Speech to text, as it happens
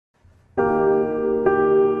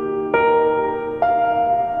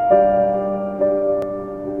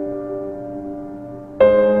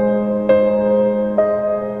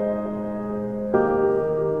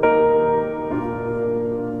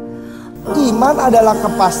Iman adalah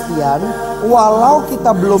kepastian walau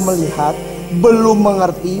kita belum melihat, belum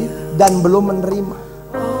mengerti, dan belum menerima.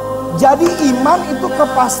 Jadi iman itu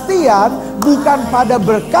kepastian bukan pada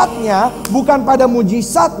berkatnya, bukan pada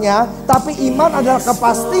mujizatnya, tapi iman adalah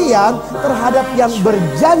kepastian terhadap yang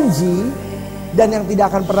berjanji dan yang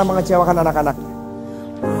tidak akan pernah mengecewakan anak-anaknya.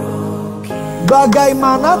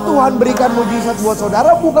 Bagaimana Tuhan berikan mujizat buat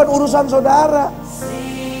saudara bukan urusan saudara.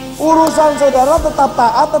 Urusan saudara tetap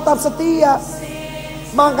taat, tetap setia.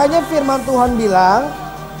 Makanya firman Tuhan bilang,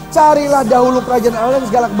 carilah dahulu kerajaan Allah dan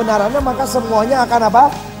segala kebenarannya, maka semuanya akan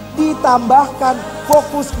apa? Ditambahkan.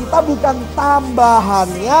 Fokus kita bukan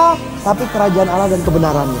tambahannya, tapi kerajaan Allah dan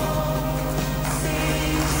kebenarannya.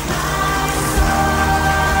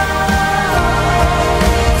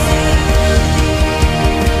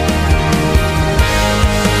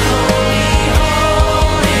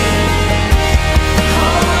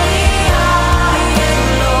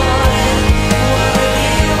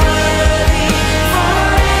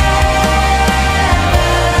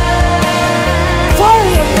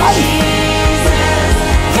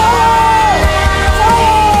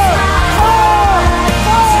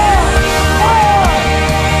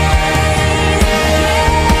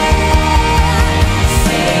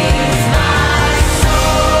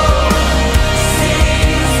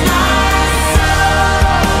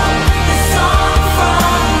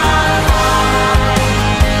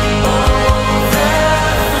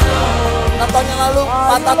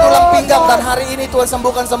 Patah tulang pinggang dan hari ini Tuhan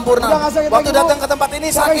sembuhkan sempurna. Waktu datang ke tempat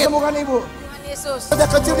ini sakit. Sembuhkan ibu. Yesus.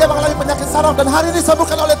 Sejak kecil dia mengalami penyakit saraf dan hari ini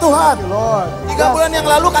disembuhkan oleh Tuhan. 3 bulan yang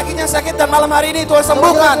lalu kakinya sakit dan malam hari ini Tuhan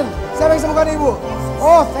sembuhkan. Siapa yang sembuhkan ibu?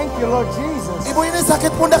 Oh, thank you Lord Jesus. Ibu ini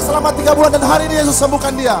sakit pundak selama 3 bulan dan hari ini Yesus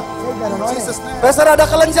sembuhkan dia. Jesus name. Pastor ada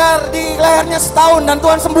kelenjar di lehernya setahun dan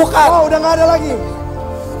Tuhan sembuhkan. Oh, udah gak ada lagi.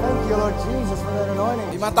 Thank you Lord Jesus for that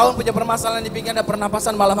anointing. 5 tahun punya permasalahan di pinggang dan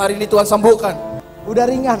pernapasan, malam hari ini Tuhan sembuhkan. Udah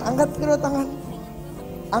ringan, angkat kedua tangan.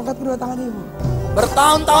 Angkat kedua tangan ibu.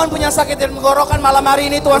 Bertahun-tahun punya sakit di tenggorokan, malam hari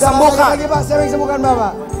ini Tuhan Udah sembuhkan. lagi Pak, siapa yang sembuhkan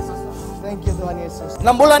Bapak? Thank you Tuhan Yesus.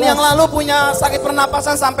 6 bulan yang lalu punya sakit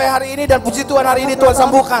pernapasan sampai hari ini dan puji Tuhan hari ini Tuhan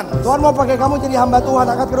sembuhkan. Tuhan mau pakai kamu jadi hamba Tuhan,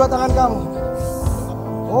 angkat kedua tangan kamu.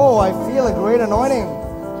 Oh, I feel a great anointing.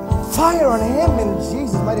 Fire on him in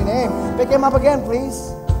Jesus' mighty name. Pick him up again,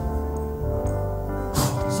 please.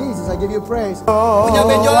 Jesus, I give you praise. Punya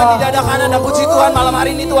benjolan di dada kanan dan puji Tuhan malam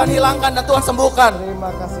hari ini Tuhan hilangkan dan Tuhan sembuhkan. Terima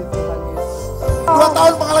kasih Tuhan Yesus. 2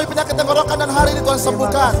 tahun mengalami penyakit tenggorokan dan hari ini Tuhan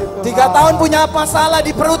sembuhkan. 3 tahun punya masalah di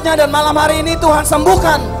perutnya dan malam hari ini Tuhan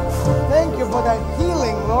sembuhkan. Thank you for that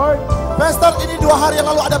healing, Lord. Pastor, ini 2 hari yang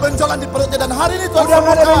lalu ada benjolan di perutnya dan hari ini Tuhan Udah gak ada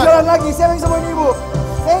sembuhkan. benjolan lagi, siapa yang sembuhin ibu?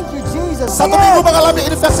 Thank you Jesus. 1 minggu mengalami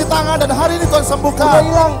infeksi tangan dan hari ini Tuhan Udah sembuhkan.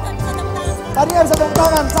 hilang. Tadi gak bisa tepuk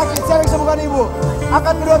tangan, sakit, siapa yang sembuhkan ibu?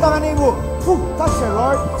 Angkat kedua tangan ibu. Touch your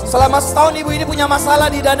Lord. Selama setahun ibu ini punya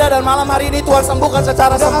masalah di dada dan malam hari ini Tuhan sembuhkan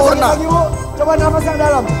secara Udah gak sakit sempurna. lagi bu, coba nafas yang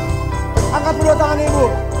dalam. Angkat kedua tangan ibu.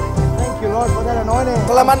 Thank you Lord for that anointing.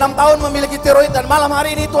 Selama 6 tahun memiliki tiroid dan malam hari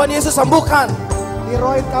ini Tuhan Yesus sembuhkan.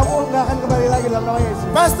 Tiroid kamu gak akan kembali lagi dalam nama Yesus.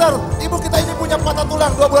 Pastor, ibu kita ini punya patah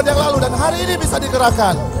tulang 2 bulan yang lalu dan hari ini bisa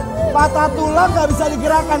digerakkan. Patah tulang gak bisa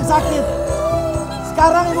digerakkan, sakit.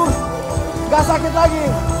 Sekarang ibu gak sakit lagi.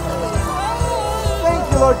 Thank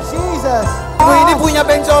you Lord Jesus. Ibu ini punya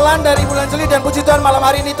benjolan dari bulan Juli dan puji Tuhan malam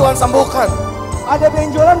hari ini Tuhan sembuhkan. Ada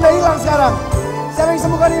benjolan udah hilang sekarang. Siapa yang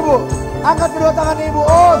sembuhkan ibu? Angkat kedua tangan ibu.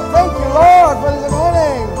 Oh, thank you Lord for this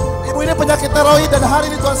morning. Ibu ini penyakit tiroid dan hari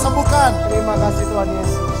ini Tuhan sembuhkan. Terima kasih Tuhan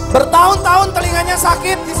Yesus. Bertahun-tahun telinganya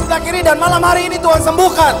sakit di sebelah kiri dan malam hari ini Tuhan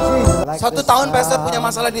sembuhkan. Jesus. 1 tahun pastor punya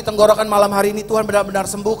masalah di tenggorokan, malam hari ini Tuhan benar-benar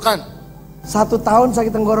sembuhkan. 1 tahun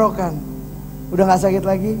sakit tenggorokan. Udah gak sakit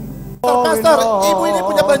lagi? Pastor, ibu ini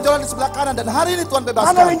punya benjolan di sebelah kanan dan hari ini Tuhan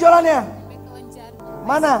bebaskan. Mana benjolannya?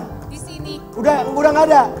 Mana? Di sini Udah gak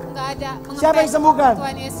ada? nggak ada. Siapa yang sembuhkan?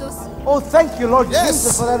 Tuhan Yesus. Oh, thank you Lord Yes.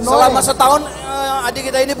 Jesus for that Selama anointing. setahun adik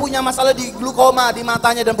kita ini punya masalah di glukoma di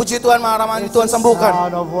matanya dan puji Tuhan malam hari ini Tuhan sembuhkan.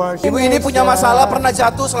 Sound of worship. Ibu ini punya masalah pernah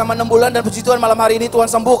jatuh selama 6 bulan dan puji Tuhan malam hari ini Tuhan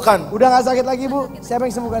sembuhkan. Udah gak sakit lagi bu? Siapa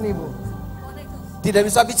yang sembuhkan ibu? Tidak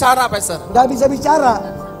bisa bicara pastor. Gak bisa bicara.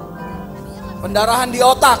 Pendarahan di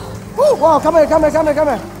otak. Wow, come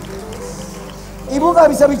here. Ibu gak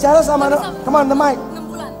bisa bicara sama, come on the mic. 6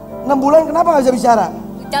 bulan 6 bulan kenapa gak bisa bicara?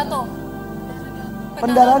 jatuh.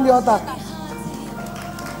 Pendarahan di otak.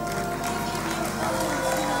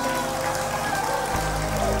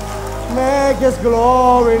 Make His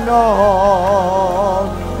glory known,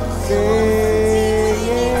 singing.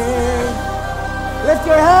 Lift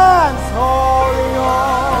your hands,